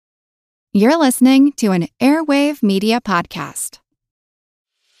You're listening to an Airwave Media Podcast.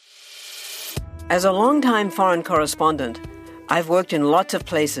 As a longtime foreign correspondent, I've worked in lots of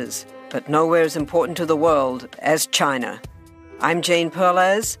places, but nowhere as important to the world as China. I'm Jane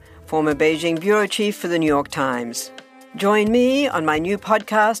Perlez, former Beijing bureau chief for the New York Times. Join me on my new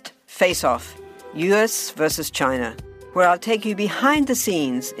podcast, Face Off, U.S. versus China, where I'll take you behind the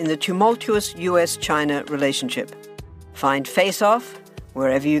scenes in the tumultuous U.S.-China relationship. Find Face Off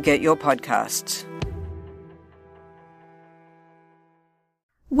wherever you get your podcasts.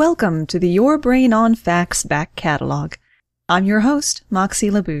 Welcome to the Your Brain on Facts back catalog. I'm your host, Moxie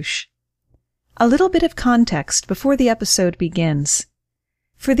LaBouche. A little bit of context before the episode begins.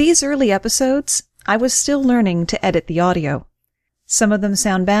 For these early episodes, I was still learning to edit the audio. Some of them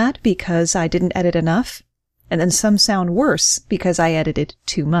sound bad because I didn't edit enough, and then some sound worse because I edited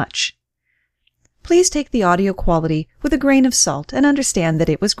too much. Please take the audio quality with a grain of salt and understand that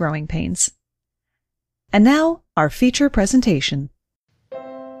it was growing pains. And now, our feature presentation.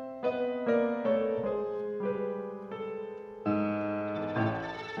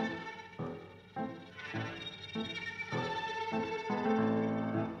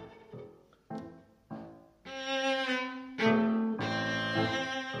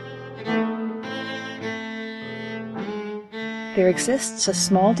 There exists a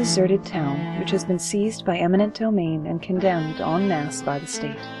small deserted town which has been seized by eminent domain and condemned en masse by the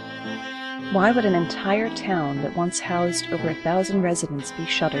state. Why would an entire town that once housed over 1,000 residents be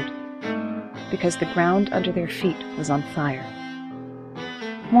shuttered? Because the ground under their feet was on fire.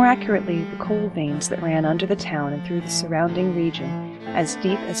 More accurately, the coal veins that ran under the town and through the surrounding region, as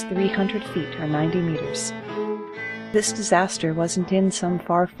deep as 300 feet or 90 meters. This disaster wasn't in some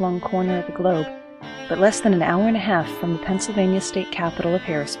far-flung corner of the globe, but less than an hour and a half from the Pennsylvania state capital of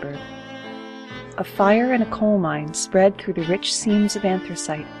Harrisburg. A fire in a coal mine spread through the rich seams of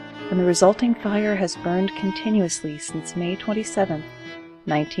anthracite, and the resulting fire has burned continuously since May 27,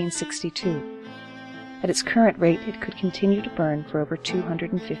 1962. At its current rate, it could continue to burn for over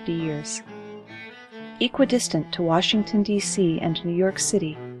 250 years. Equidistant to Washington, D.C. and New York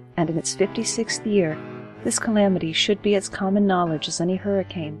City, and in its 56th year, this calamity should be as common knowledge as any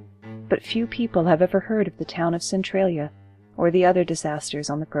hurricane, but few people have ever heard of the town of Centralia or the other disasters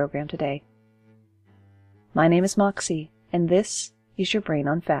on the program today. My name is Moxie, and this is Your Brain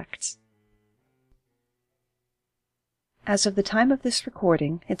on Facts. As of the time of this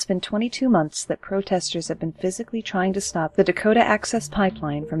recording, it's been 22 months that protesters have been physically trying to stop the Dakota Access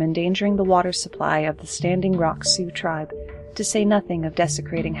Pipeline from endangering the water supply of the Standing Rock Sioux tribe, to say nothing of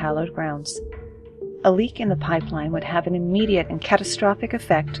desecrating hallowed grounds. A leak in the pipeline would have an immediate and catastrophic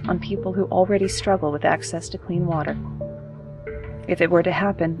effect on people who already struggle with access to clean water. If it were to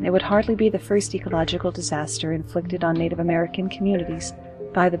happen, it would hardly be the first ecological disaster inflicted on Native American communities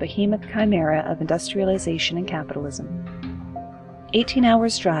by the behemoth chimera of industrialization and capitalism. 18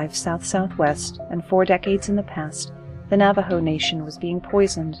 hours drive south-southwest, and 4 decades in the past, the Navajo Nation was being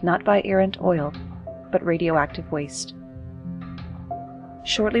poisoned not by errant oil, but radioactive waste.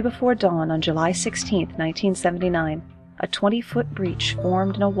 Shortly before dawn on July 16, 1979, a 20-foot breach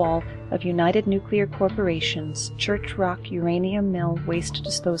formed in a wall of United Nuclear Corporation's Church Rock Uranium Mill waste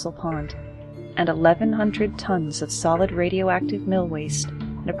disposal pond, and 1,100 tons of solid radioactive mill waste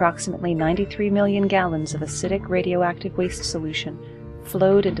and approximately 93 million gallons of acidic radioactive waste solution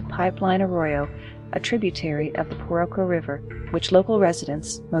flowed into Pipeline Arroyo, a tributary of the Poroco River, which local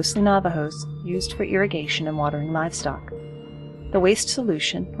residents, mostly Navajos, used for irrigation and watering livestock. The waste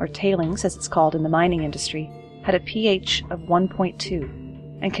solution, or tailings as it's called in the mining industry, had a pH of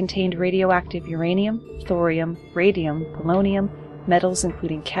 1.2 and contained radioactive uranium, thorium, radium, polonium, metals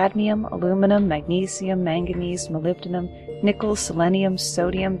including cadmium, aluminum, magnesium, manganese, molybdenum, nickel, selenium,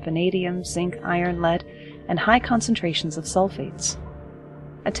 sodium, vanadium, zinc, iron, lead, and high concentrations of sulfates.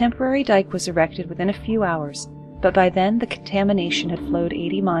 A temporary dike was erected within a few hours, but by then the contamination had flowed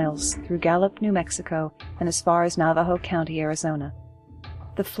 80 miles through Gallup, New Mexico, and as far as Navajo County, Arizona.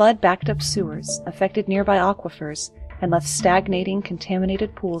 The flood backed up sewers, affected nearby aquifers, and left stagnating,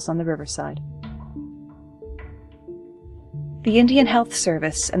 contaminated pools on the riverside. The Indian Health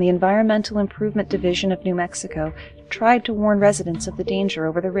Service and the Environmental Improvement Division of New Mexico tried to warn residents of the danger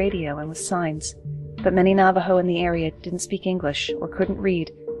over the radio and with signs, but many Navajo in the area didn't speak English or couldn't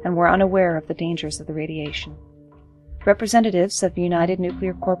read and were unaware of the dangers of the radiation. Representatives of United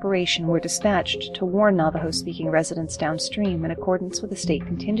Nuclear Corporation were dispatched to warn Navajo-speaking residents downstream in accordance with a state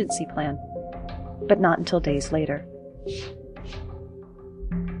contingency plan, but not until days later.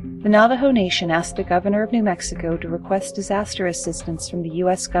 The Navajo Nation asked the governor of New Mexico to request disaster assistance from the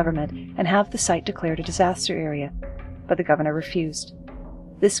U.S. government and have the site declared a disaster area, but the governor refused.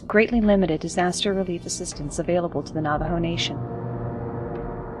 This greatly limited disaster relief assistance available to the Navajo Nation.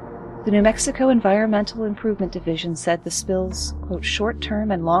 The New Mexico Environmental Improvement Division said the spill's, quote,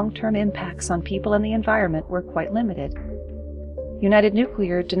 short-term and long-term impacts on people and the environment were quite limited. United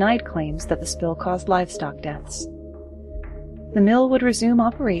Nuclear denied claims that the spill caused livestock deaths. The mill would resume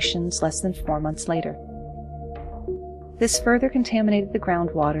operations less than 4 months later. This further contaminated the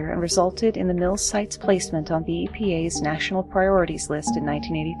groundwater and resulted in the mill site's placement on the EPA's National Priorities List in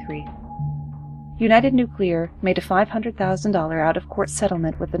 1983. United Nuclear made a $500,000 out-of-court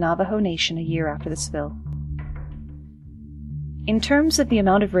settlement with the Navajo Nation a year after the spill. In terms of the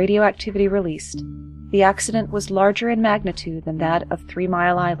amount of radioactivity released, the accident was larger in magnitude than that of 3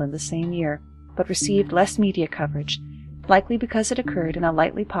 Mile Island the same year, but received less media coverage, likely because it occurred in a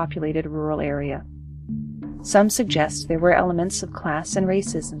lightly populated rural area. Some suggest there were elements of class and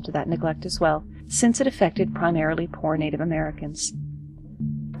racism to that neglect as well, since it affected primarily poor Native Americans.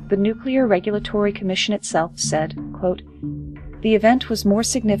 The Nuclear Regulatory Commission itself said, quote, "The event was more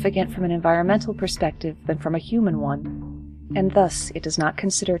significant from an environmental perspective than from a human one, and thus it does not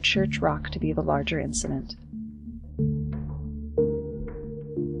consider Church Rock to be the larger incident."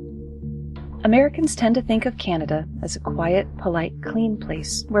 Americans tend to think of Canada as a quiet, polite, clean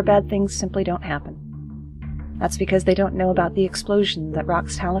place where bad things simply don't happen. That's because they don't know about the explosion that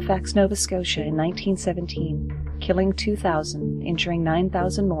rocked Halifax, Nova Scotia in 1917, killing 2,000, injuring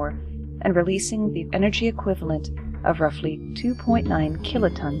 9,000 more, and releasing the energy equivalent of roughly 2.9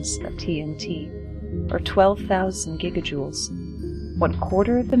 kilotons of TNT, or 12,000 gigajoules,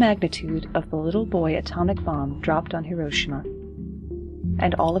 1/4 of the magnitude of the little boy atomic bomb dropped on Hiroshima.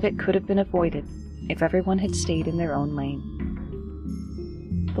 And all of it could have been avoided if everyone had stayed in their own lane.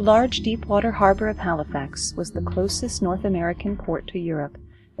 The large deep-water harbor of Halifax was the closest North American port to Europe,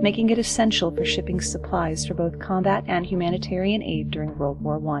 making it essential for shipping supplies for both combat and humanitarian aid during World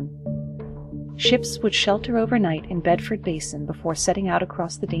War I. Ships would shelter overnight in Bedford Basin before setting out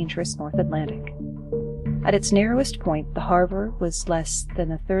across the dangerous North Atlantic. At its narrowest point, the harbor was less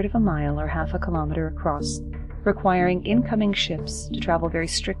than 1/3 of a mile or half a kilometer across, requiring incoming ships to travel very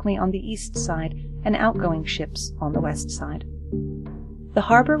strictly on the east side and outgoing ships on the west side. The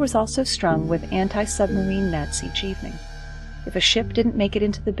harbor was also strung with anti-submarine nets each evening. If a ship didn't make it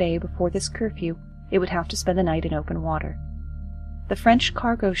into the bay before this curfew, it would have to spend the night in open water. The French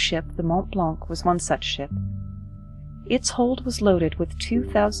cargo ship, the Mont Blanc, was one such ship. Its hold was loaded with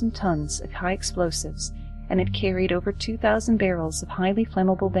 2,000 tons of high explosives, and it carried over 2,000 barrels of highly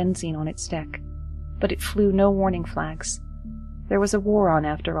flammable benzene on its deck. But it flew no warning flags. There was a war on,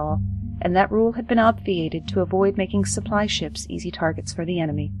 after all, and that rule had been obviated to avoid making supply ships easy targets for the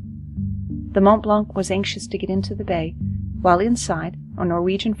enemy. The Mont Blanc was anxious to get into the bay, while inside, a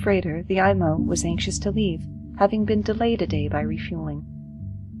Norwegian freighter, the IMO, was anxious to leave, having been delayed a day by refueling.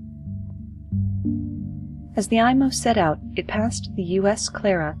 As the IMO set out, it passed the U.S.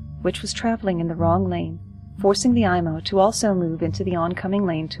 Clara, which was traveling in the wrong lane, forcing the IMO to also move into the oncoming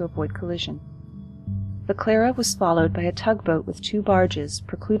lane to avoid collision. The Clara was followed by a tugboat with 2 barges,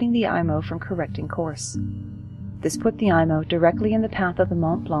 precluding the IMO from correcting course. This put the IMO directly in the path of the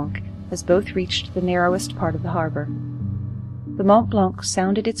Mont Blanc as both reached the narrowest part of the harbor. The Mont Blanc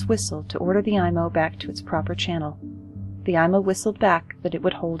sounded its whistle to order the IMO back to its proper channel. The IMO whistled back that it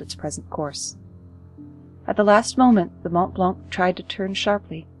would hold its present course. At the last moment, the Mont Blanc tried to turn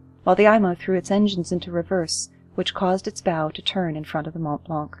sharply, while the IMO threw its engines into reverse, which caused its bow to turn in front of the Mont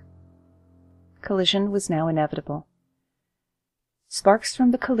Blanc. Collision was now inevitable. Sparks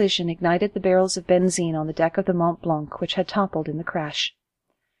from the collision ignited the barrels of benzene on the deck of the Mont Blanc, which had toppled in the crash.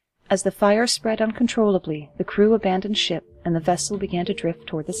 As the fire spread uncontrollably, the crew abandoned ship, and the vessel began to drift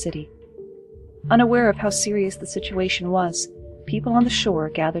toward the city. Unaware of how serious the situation was, people on the shore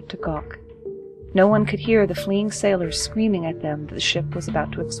gathered to gawk. No one could hear the fleeing sailors screaming at them that the ship was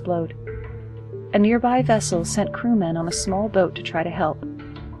about to explode. A nearby vessel sent crewmen on a small boat to try to help.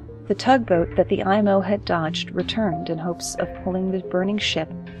 The tugboat that the IMO had dodged returned in hopes of pulling the burning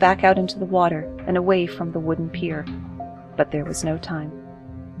ship back out into the water and away from the wooden pier. But there was no time.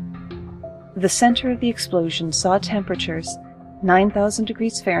 The center of the explosion saw temperatures 9,000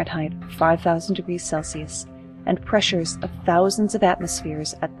 degrees Fahrenheit, 5,000 degrees Celsius, and pressures of thousands of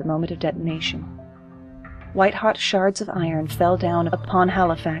atmospheres at the moment of detonation. White-hot shards of iron fell down upon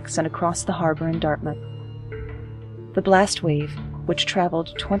Halifax and across the harbor in Dartmouth. The blast wave, which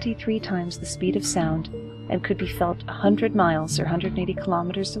traveled 23 times the speed of sound and could be felt 100 miles or 180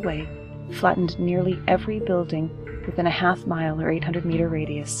 kilometers away, flattened nearly every building within a half-mile or 800-meter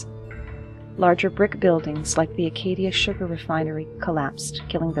radius. Larger brick buildings like the Acadia Sugar Refinery collapsed,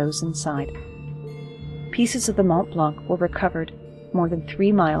 killing those inside. Pieces of the Mont Blanc were recovered, more than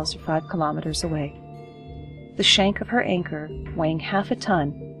 3 miles or 5 kilometers away. The shank of her anchor, weighing half a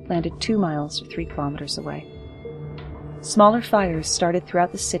ton, landed 2 miles or 3 kilometers away. Smaller fires started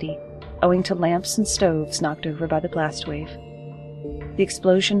throughout the city, owing to lamps and stoves knocked over by the blast wave. The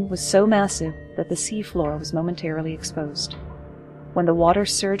explosion was so massive that the sea floor was momentarily exposed. When the water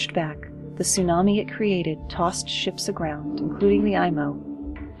surged back, the tsunami it created tossed ships aground, including the IMO,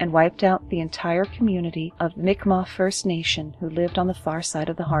 and wiped out the entire community of Mi'kmaq First Nation who lived on the far side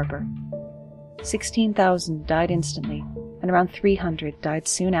of the harbor. 16,000 died instantly, and around 300 died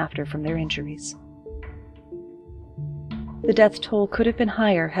soon after from their injuries. The death toll could have been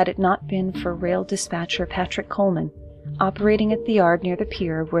higher had it not been for rail dispatcher Patrick Coleman, operating at the yard near the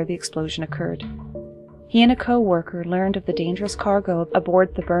pier where the explosion occurred. He and a co-worker learned of the dangerous cargo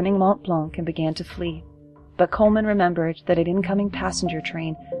aboard the burning Mont Blanc and began to flee, but Coleman remembered that an incoming passenger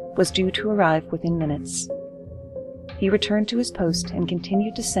train was due to arrive within minutes. He returned to his post and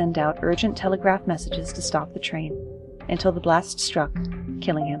continued to send out urgent telegraph messages to stop the train, until the blast struck,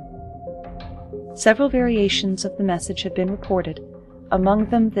 killing him. Several variations of the message have been reported, among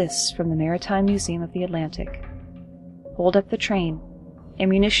them this from the Maritime Museum of the Atlantic. Hold up the train.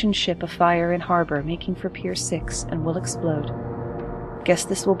 Ammunition ship afire in harbor, making for Pier 6 and will explode. Guess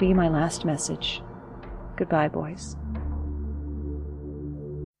this will be my last message. Goodbye, boys.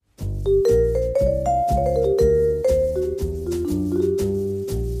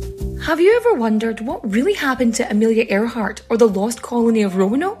 Have you ever wondered what really happened to Amelia Earhart or the lost colony of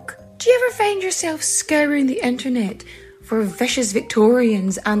Roanoke? Do you ever find yourself scouring the internet for vicious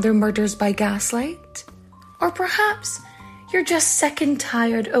Victorians and their murders by gaslight? Or perhaps you're just sick and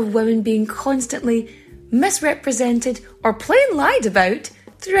tired of women being constantly misrepresented or plain lied about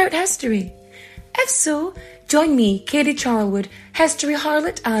throughout history? If so, join me, Katie Charlwood, history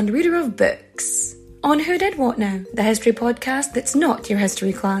harlot and reader of books, on Who Did What Now, the history podcast that's not your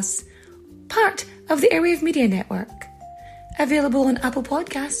history class. Part of the Airwave Media Network. Available on Apple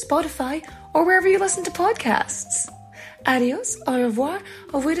Podcasts, Spotify, or wherever you listen to podcasts. Adios, au revoir,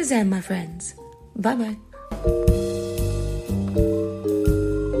 auf Wiedersehen, my friends. Bye-bye.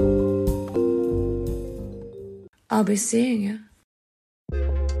 I'll be seeing you.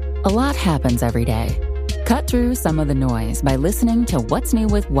 A lot happens every day. Cut through some of the noise by listening to What's New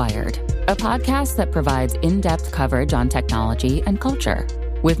with Wired, a podcast that provides in-depth coverage on technology and culture.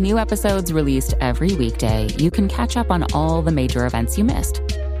 With new episodes released every weekday, you can catch up on all the major events you missed.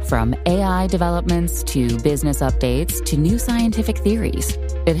 From AI developments to business updates to new scientific theories,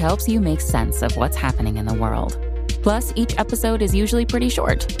 it helps you make sense of what's happening in the world. Plus, each episode is usually pretty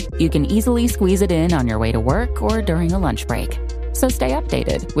short. You can easily squeeze it in on your way to work or during a lunch break. So stay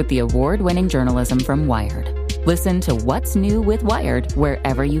updated with the award-winning journalism from Wired. Listen to What's New with Wired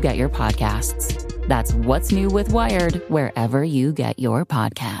wherever you get your podcasts. That's What's New with Wired wherever you get your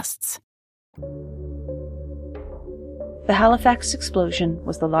podcasts. The Halifax explosion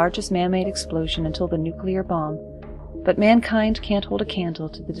was the largest man-made explosion until the nuclear bomb, but mankind can't hold a candle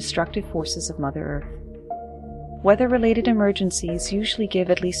to the destructive forces of Mother Earth. Weather-related emergencies usually give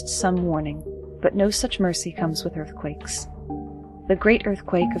at least some warning, but no such mercy comes with earthquakes. The Great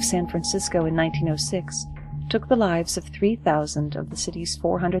Earthquake of San Francisco in 1906 took the lives of 3,000 of the city's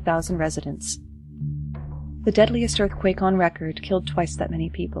 400,000 residents. The deadliest earthquake on record killed twice that many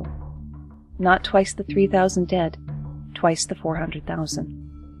people. Not twice the 3,000 dead, twice the 400,000.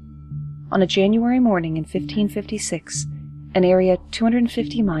 On a January morning in 1556, an area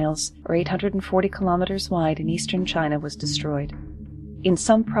 250 miles or 840 kilometers wide in eastern China was destroyed. In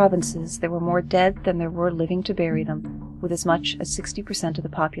some provinces, there were more dead than there were living to bury them, with as much as 60% of the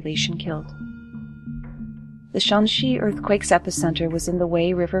population killed. The Shanxi earthquake's epicenter was in the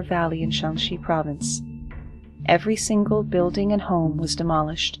Wei River Valley in Shanxi province. Every single building and home was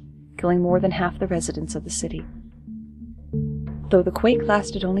demolished, killing more than half the residents of the city. Though the quake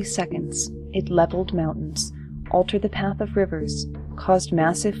lasted only seconds, it leveled mountains, altered the path of rivers, caused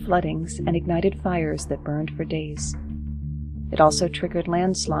massive floodings, and ignited fires that burned for days. It also triggered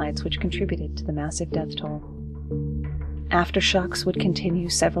landslides which contributed to the massive death toll. Aftershocks would continue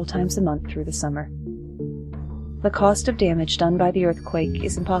several times a month through the summer. The cost of damage done by the earthquake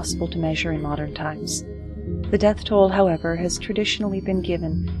is impossible to measure in modern times. The death toll, however, has traditionally been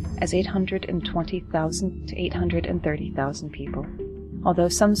given as 820,000 to 830,000 people, although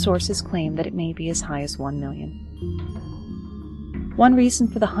some sources claim that it may be as high as 1 million. One reason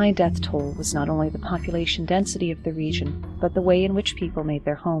for the high death toll was not only the population density of the region, but the way in which people made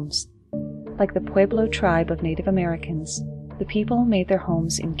their homes. Like the Pueblo tribe of Native Americans, the people made their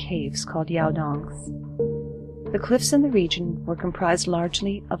homes in caves called yaodongs. The cliffs in the region were comprised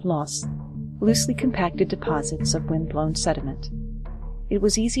largely of loess, loosely compacted deposits of wind-blown sediment. It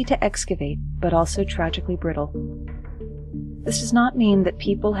was easy to excavate, but also tragically brittle. This does not mean that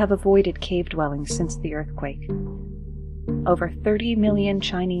people have avoided cave dwellings since the earthquake. Over 30 million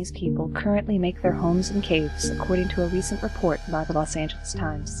Chinese people currently make their homes in caves, according to a recent report by the Los Angeles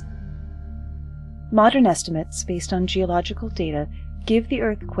Times. Modern estimates, based on geological data, give the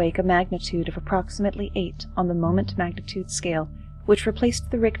earthquake a magnitude of approximately 8 on the moment magnitude scale, which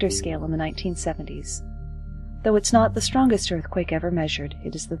replaced the Richter scale in the 1970s. Though it's not the strongest earthquake ever measured,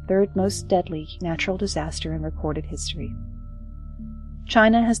 it is the third most deadly natural disaster in recorded history.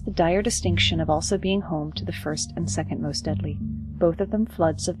 China has the dire distinction of also being home to the first and second most deadly, both of them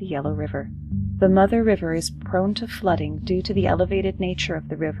floods of the Yellow River. The Mother River is prone to flooding due to the elevated nature of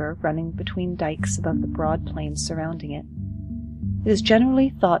the river running between dikes above the broad plains surrounding it. It is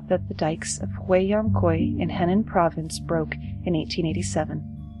generally thought that the dikes of Huiyangkui in Henan Province broke in 1887.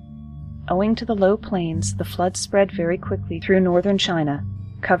 Owing to the low plains, the flood spread very quickly through northern China,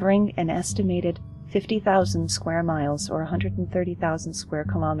 covering an estimated 50,000 square miles or 130,000 square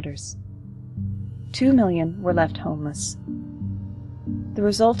kilometers. 2 million were left homeless. The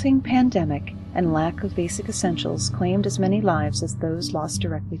resulting pandemic and lack of basic essentials claimed as many lives as those lost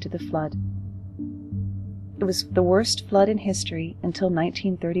directly to the flood. It was the worst flood in history until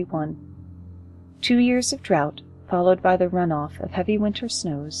 1931. 2 years of drought, followed by the runoff of heavy winter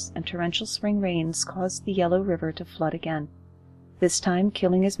snows and torrential spring rains, caused the Yellow River to flood again, this time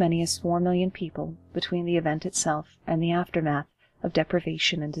killing as many as 4 million people between the event itself and the aftermath of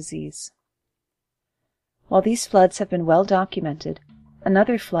deprivation and disease. While these floods have been well documented,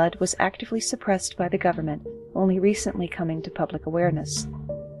 another flood was actively suppressed by the government, only recently coming to public awareness.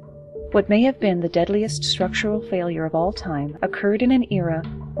 What may have been the deadliest structural failure of all time occurred in an era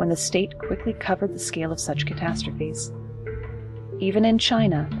when the state quickly covered the scale of such catastrophes. Even in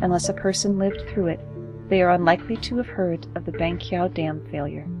China, unless a person lived through it, they are unlikely to have heard of the Banqiao Dam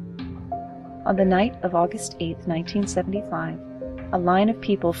failure. On the night of August 8, 1975, a line of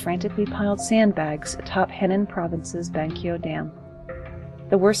people frantically piled sandbags atop Henan Province's Banqiao Dam.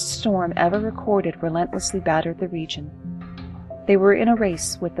 The worst storm ever recorded relentlessly battered the region. They were in a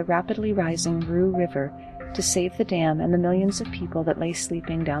race with the rapidly rising Ru River to save the dam and the millions of people that lay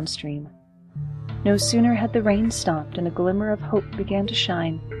sleeping downstream. No sooner had the rain stopped and a glimmer of hope began to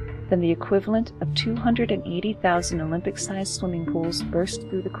shine than the equivalent of 280,000 Olympic-sized swimming pools burst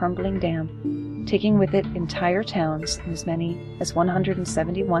through the crumbling dam, taking with it entire towns and as many as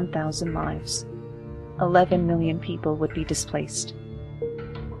 171,000 lives. 11 million people would be displaced.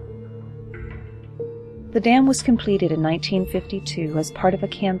 The dam was completed in 1952 as part of a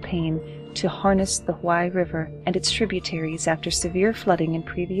campaign to harness the Huai River and its tributaries after severe flooding in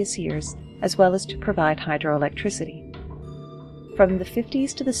previous years, as well as to provide hydroelectricity. From the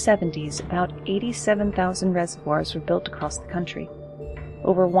 50s to the 70s, about 87,000 reservoirs were built across the country.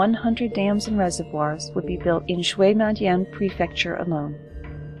 Over 100 dams and reservoirs would be built in Shui-Madian Prefecture alone.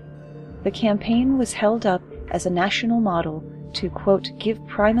 The campaign was held up as a national model to, quote, give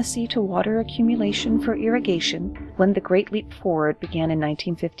primacy to water accumulation for irrigation when the Great Leap Forward began in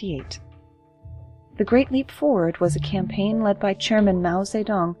 1958. The Great Leap Forward was a campaign led by Chairman Mao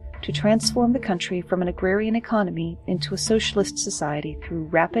Zedong to transform the country from an agrarian economy into a socialist society through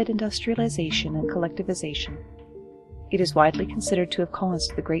rapid industrialization and collectivization. It is widely considered to have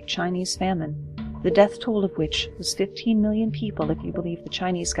caused the Great Chinese Famine, the death toll of which was 15 million people if you believe the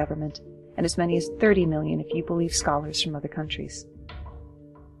Chinese government, and as many as 30 million if you believe scholars from other countries.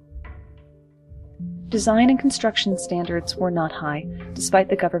 Design and construction standards were not high, despite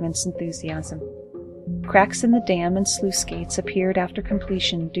the government's enthusiasm. Cracks in the dam and sluice gates appeared after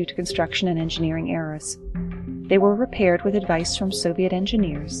completion due to construction and engineering errors. They were repaired with advice from Soviet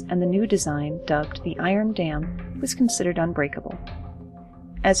engineers, and the new design, dubbed the Iron Dam, was considered unbreakable.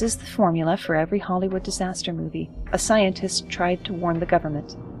 As is the formula for every Hollywood disaster movie, a scientist tried to warn the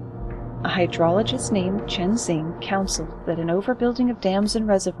government. A hydrologist named Chen Xing counseled that an overbuilding of dams and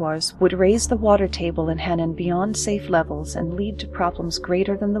reservoirs would raise the water table in Henan beyond safe levels and lead to problems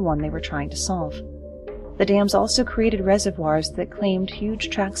greater than the one they were trying to solve. The dams also created reservoirs that claimed huge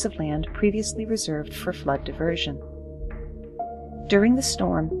tracts of land previously reserved for flood diversion. During the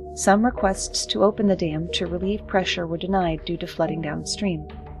storm, some requests to open the dam to relieve pressure were denied due to flooding downstream.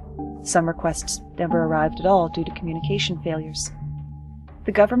 Some requests never arrived at all due to communication failures.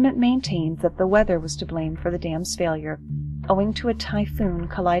 The government maintained that the weather was to blame for the dam's failure, owing to a typhoon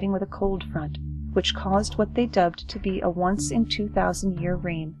colliding with a cold front, which caused what they dubbed to be a once-in-2,000-year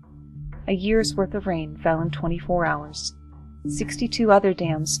rain. A year's worth of rain fell in 24 hours. 62 other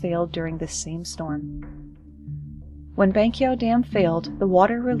dams failed during this same storm. When Banqiao Dam failed, the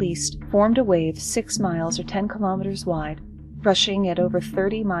water released formed a wave 6 miles or 10 kilometers wide, rushing at over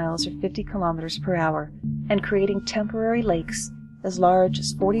 30 miles or 50 kilometers per hour, and creating temporary lakes as large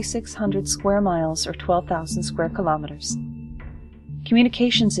as 4,600 square miles or 12,000 square kilometers.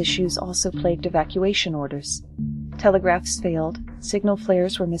 Communications issues also plagued evacuation orders. Telegraphs failed, signal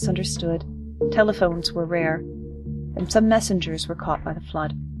flares were misunderstood, telephones were rare, and some messengers were caught by the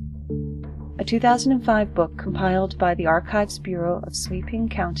flood. A 2005 book compiled by the Archives Bureau of Sweeping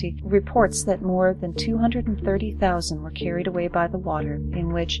County reports that more than 230,000 were carried away by the water,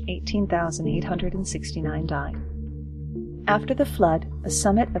 in which 18,869 died. After the flood, a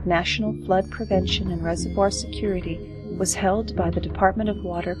summit of National Flood Prevention and Reservoir Security was held by the Department of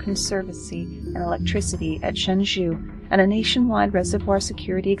Water Conservancy and Electricity at Shenzhou, and a nationwide reservoir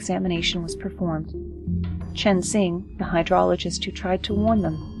security examination was performed. Chen Xing, the hydrologist who tried to warn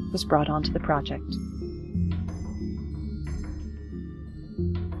them, was brought onto the project.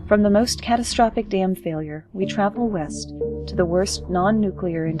 From the most catastrophic dam failure, we travel west to the worst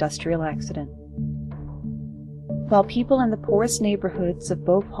non-nuclear industrial accident. While people in the poorest neighborhoods of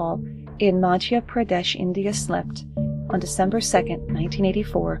Bhopal in Madhya Pradesh, India slept, on December 2,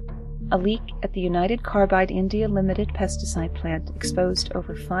 1984, a leak at the United Carbide India Limited pesticide plant exposed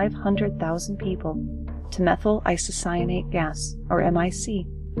over 500,000 people to methyl isocyanate gas, or MIC,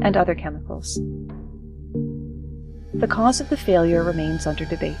 and other chemicals. The cause of the failure remains under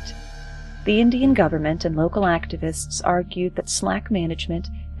debate. The Indian government and local activists argued that slack management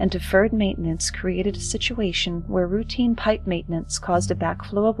and deferred maintenance created a situation where routine pipe maintenance caused a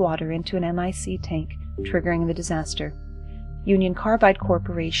backflow of water into an MIC tank, triggering the disaster. Union Carbide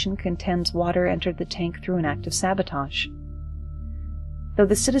Corporation contends water entered the tank through an act of sabotage. Though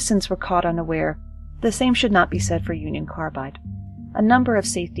the citizens were caught unaware, the same should not be said for Union Carbide. A number of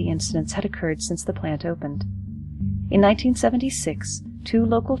safety incidents had occurred since the plant opened. In 1976, 2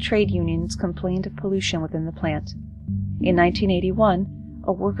 local trade unions complained of pollution within the plant. In 1981,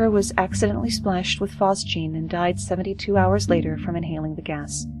 a worker was accidentally splashed with phosgene and died 72 hours later from inhaling the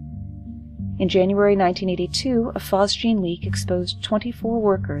gas. In January 1982, a phosgene leak exposed 24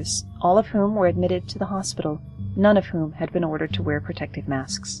 workers, all of whom were admitted to the hospital, none of whom had been ordered to wear protective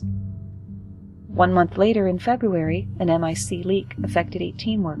masks. 1 month later, in February, an MIC leak affected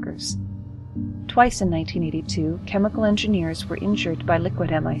 18 workers. Twice in 1982, chemical engineers were injured by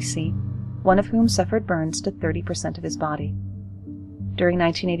liquid MIC, one of whom suffered burns to 30% of his body. During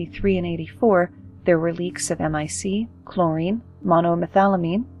 1983 and 84, there were leaks of MIC, chlorine,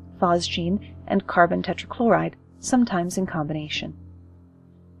 monomethylamine, phosgene, and carbon tetrachloride, sometimes in combination.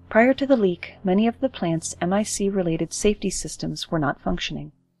 Prior to the leak, many of the plant's MIC-related safety systems were not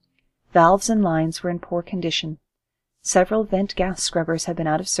functioning. Valves and lines were in poor condition. Several vent gas scrubbers had been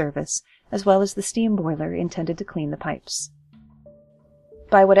out of service, as well as the steam boiler intended to clean the pipes.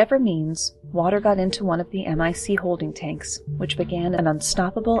 By whatever means, water got into one of the MIC holding tanks, which began an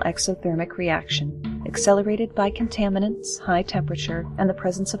unstoppable exothermic reaction, accelerated by contaminants, high temperature, and the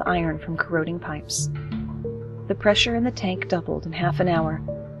presence of iron from corroding pipes. The pressure in the tank doubled in half an hour,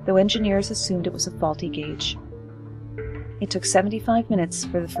 though engineers assumed it was a faulty gauge. It took 75 minutes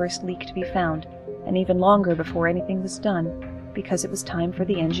for the first leak to be found, and even longer before anything was done, because it was time for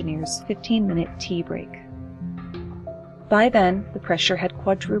the engineers' 15-minute tea break. By then, the pressure had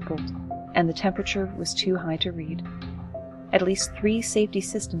quadrupled, and the temperature was too high to read. At least 3 safety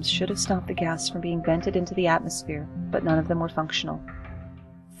systems should have stopped the gas from being vented into the atmosphere, but none of them were functional.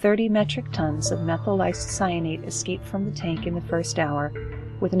 30 metric tons of methyl isocyanate escaped from the tank in the first hour,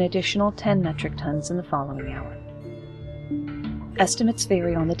 with an additional 10 metric tons in the following hour. Estimates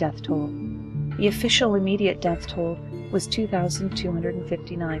vary on the death toll. The official immediate death toll was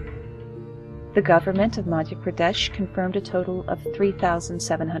 2,259. The government of Madhya Pradesh confirmed a total of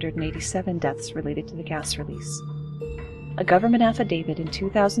 3,787 deaths related to the gas release. A government affidavit in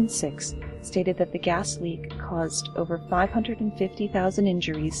 2006 stated that the gas leak caused over 550,000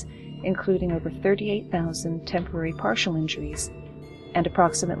 injuries, including over 38,000 temporary partial injuries and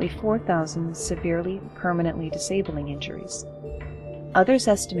approximately 4,000 severely permanently disabling injuries. Others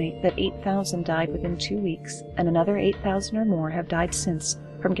estimate that 8,000 died within 2 weeks, and another 8,000 or more have died since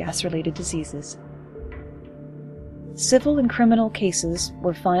from gas-related diseases. Civil and criminal cases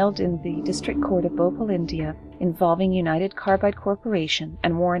were filed in the District Court of Bhopal, India, involving United Carbide Corporation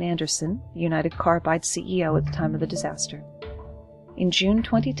and Warren Anderson, United Carbide CEO at the time of the disaster. In June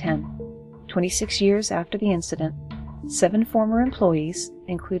 2010, 26 years after the incident, 7 former employees,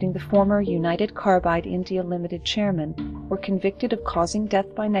 including the former United Carbide India Limited chairman, were convicted of causing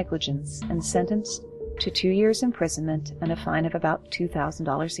death by negligence and sentenced to 2 years imprisonment and a fine of about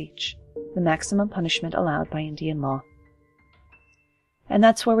 $2,000 each, the maximum punishment allowed by Indian law. And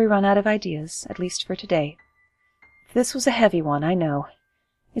that's where we run out of ideas, at least for today. This was a heavy one, I know.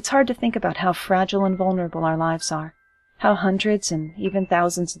 It's hard to think about how fragile and vulnerable our lives are, how hundreds and even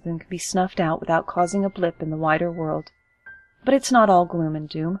thousands of them can be snuffed out without causing a blip in the wider world. But it's not all gloom and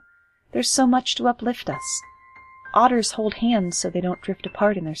doom. There's so much to uplift us. Otters hold hands so they don't drift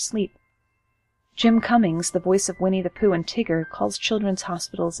apart in their sleep. Jim Cummings, the voice of Winnie the Pooh and Tigger, calls children's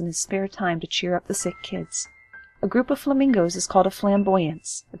hospitals in his spare time to cheer up the sick kids. A group of flamingos is called a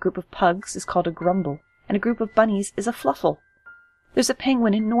flamboyance, a group of pugs is called a grumble, and a group of bunnies is a fluffle. There's a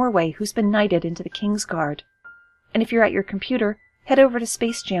penguin in Norway who's been knighted into the King's Guard. And if you're at your computer, head over to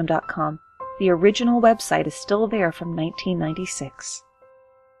spacejam.com. The original website is still there from 1996.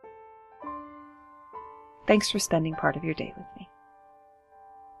 Thanks for spending part of your day with me.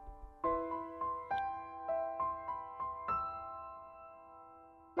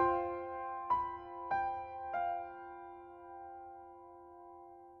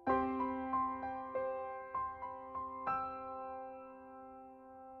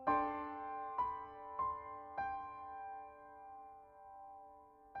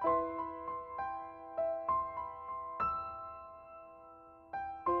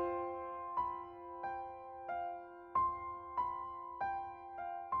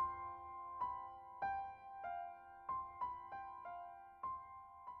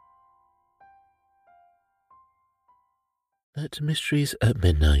 Let Mysteries at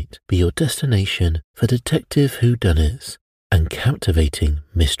Midnight be your destination for detective whodunits and captivating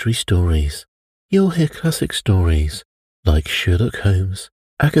mystery stories. You'll hear classic stories like Sherlock Holmes,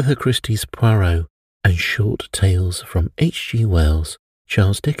 Agatha Christie's Poirot, and short tales from H.G. Wells,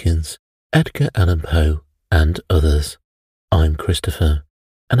 Charles Dickens, Edgar Allan Poe, and others. I'm Christopher,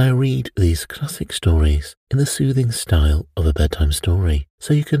 and I read these classic stories in the soothing style of a bedtime story,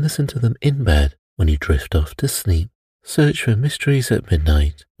 so you can listen to them in bed when you drift off to sleep. Search for Mysteries at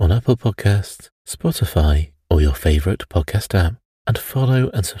Midnight on Apple Podcasts, Spotify, or your favourite podcast app, and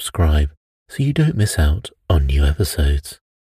follow and subscribe so you don't miss out on new episodes.